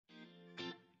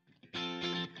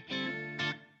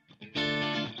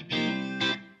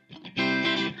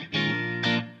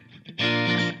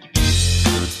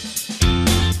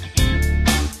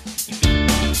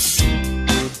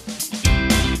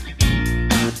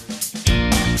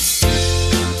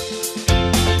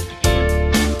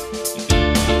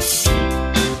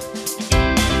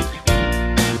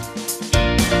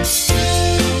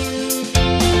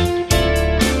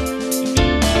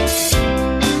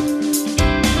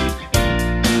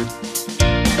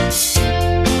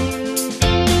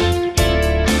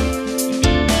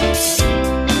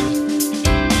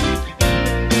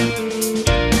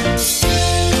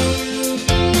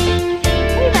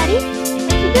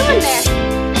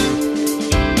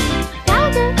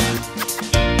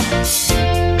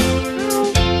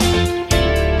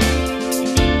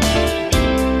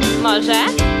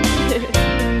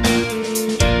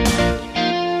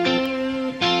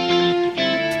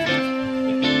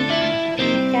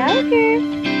tiger.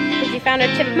 Did you found a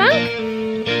chipmunk?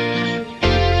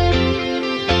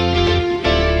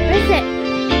 Where is it?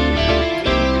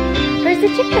 Where's the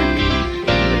chipmunk?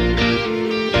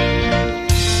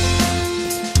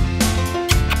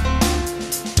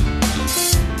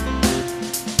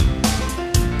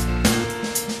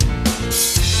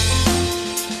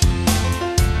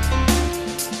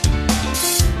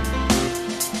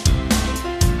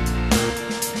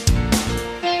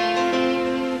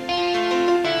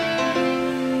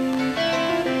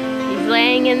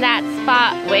 Laying in that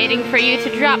spot, waiting for you to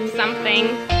drop something.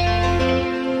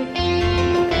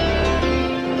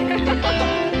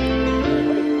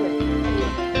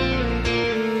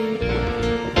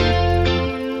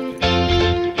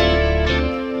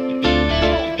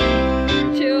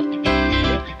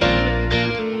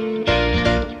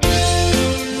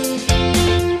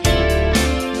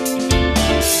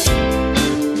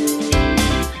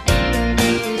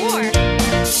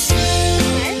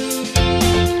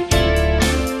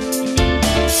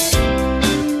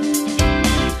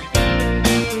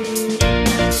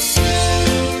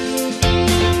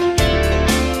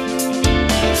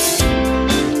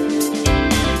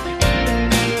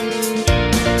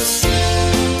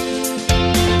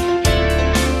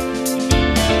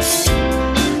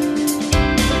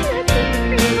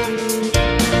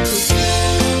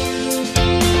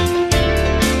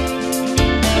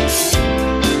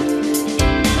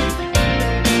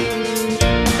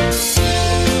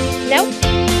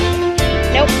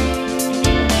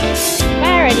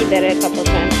 Did it a couple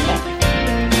times, but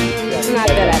I'm not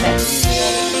good at it.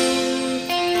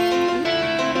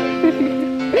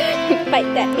 Fight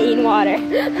that mean water.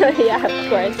 Yeah, of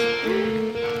course.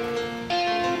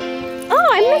 Oh,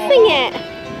 I'm missing it.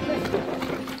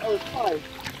 Oh, it's fine.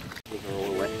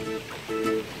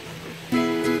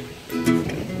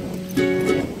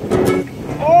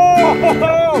 Oh!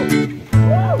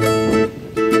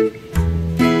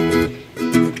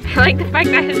 I like the fact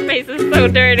that his face is so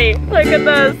dirty. Look at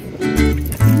this.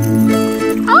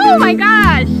 Oh my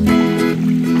gosh!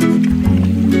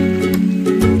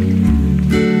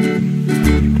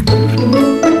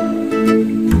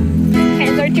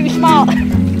 Hands are too small.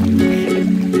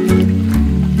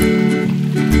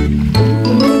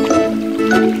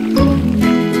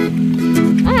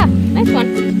 Ah, nice one.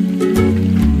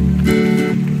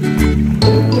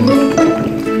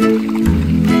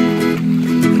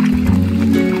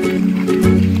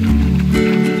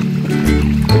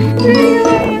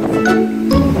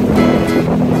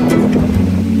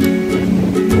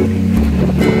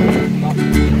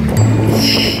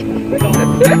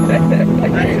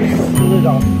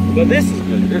 But this is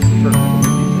good. This is perfect.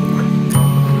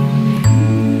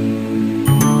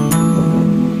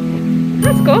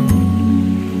 That's cool.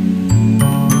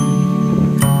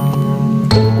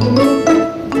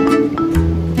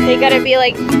 They gotta be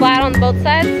like flat on both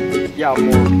sides? Yeah,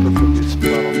 more perfectly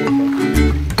flat on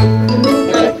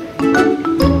both sides.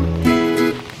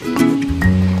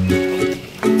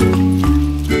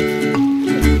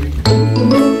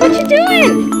 What you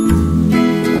doing?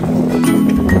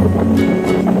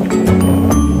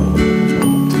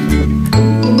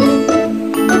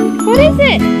 What is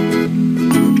it?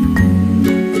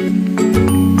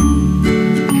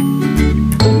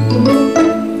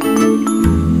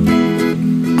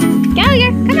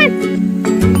 Gallagher, come on.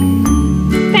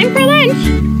 Time for lunch.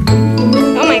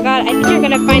 Oh my god, I think you're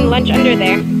gonna find lunch under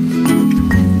there.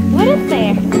 What is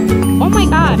there? Oh my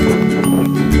god.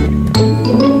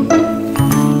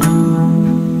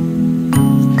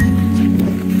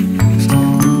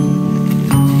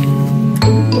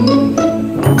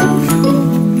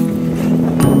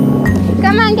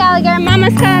 Come on, Gallagher,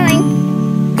 Mama's calling.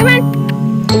 Come on.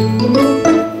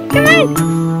 Come on.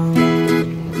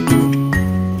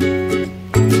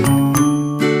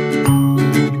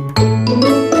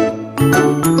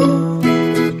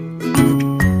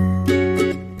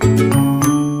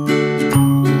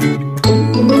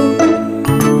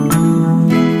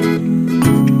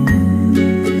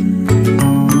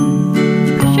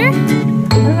 You sure?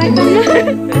 I don't know.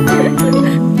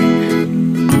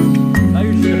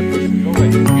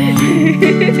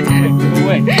 Go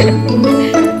away.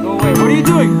 Go away. What are you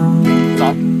doing?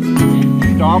 Stop.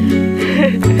 Stop.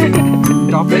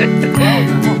 Stop it. Stop.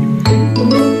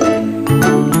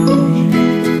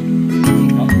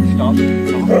 Stop.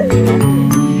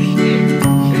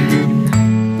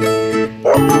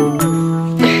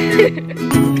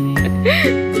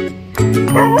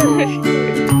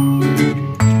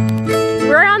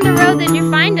 Where on the road did you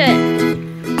find it?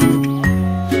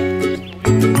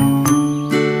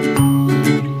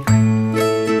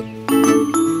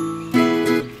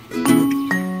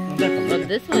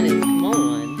 this one is a small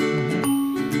one.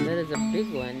 That is a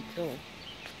big one too.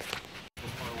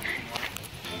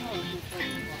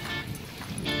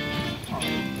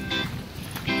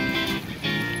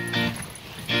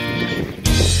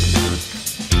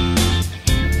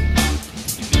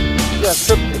 Yeah,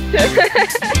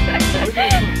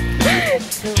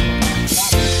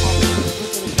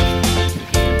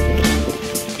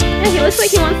 Yeah, he looks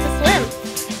like he wants to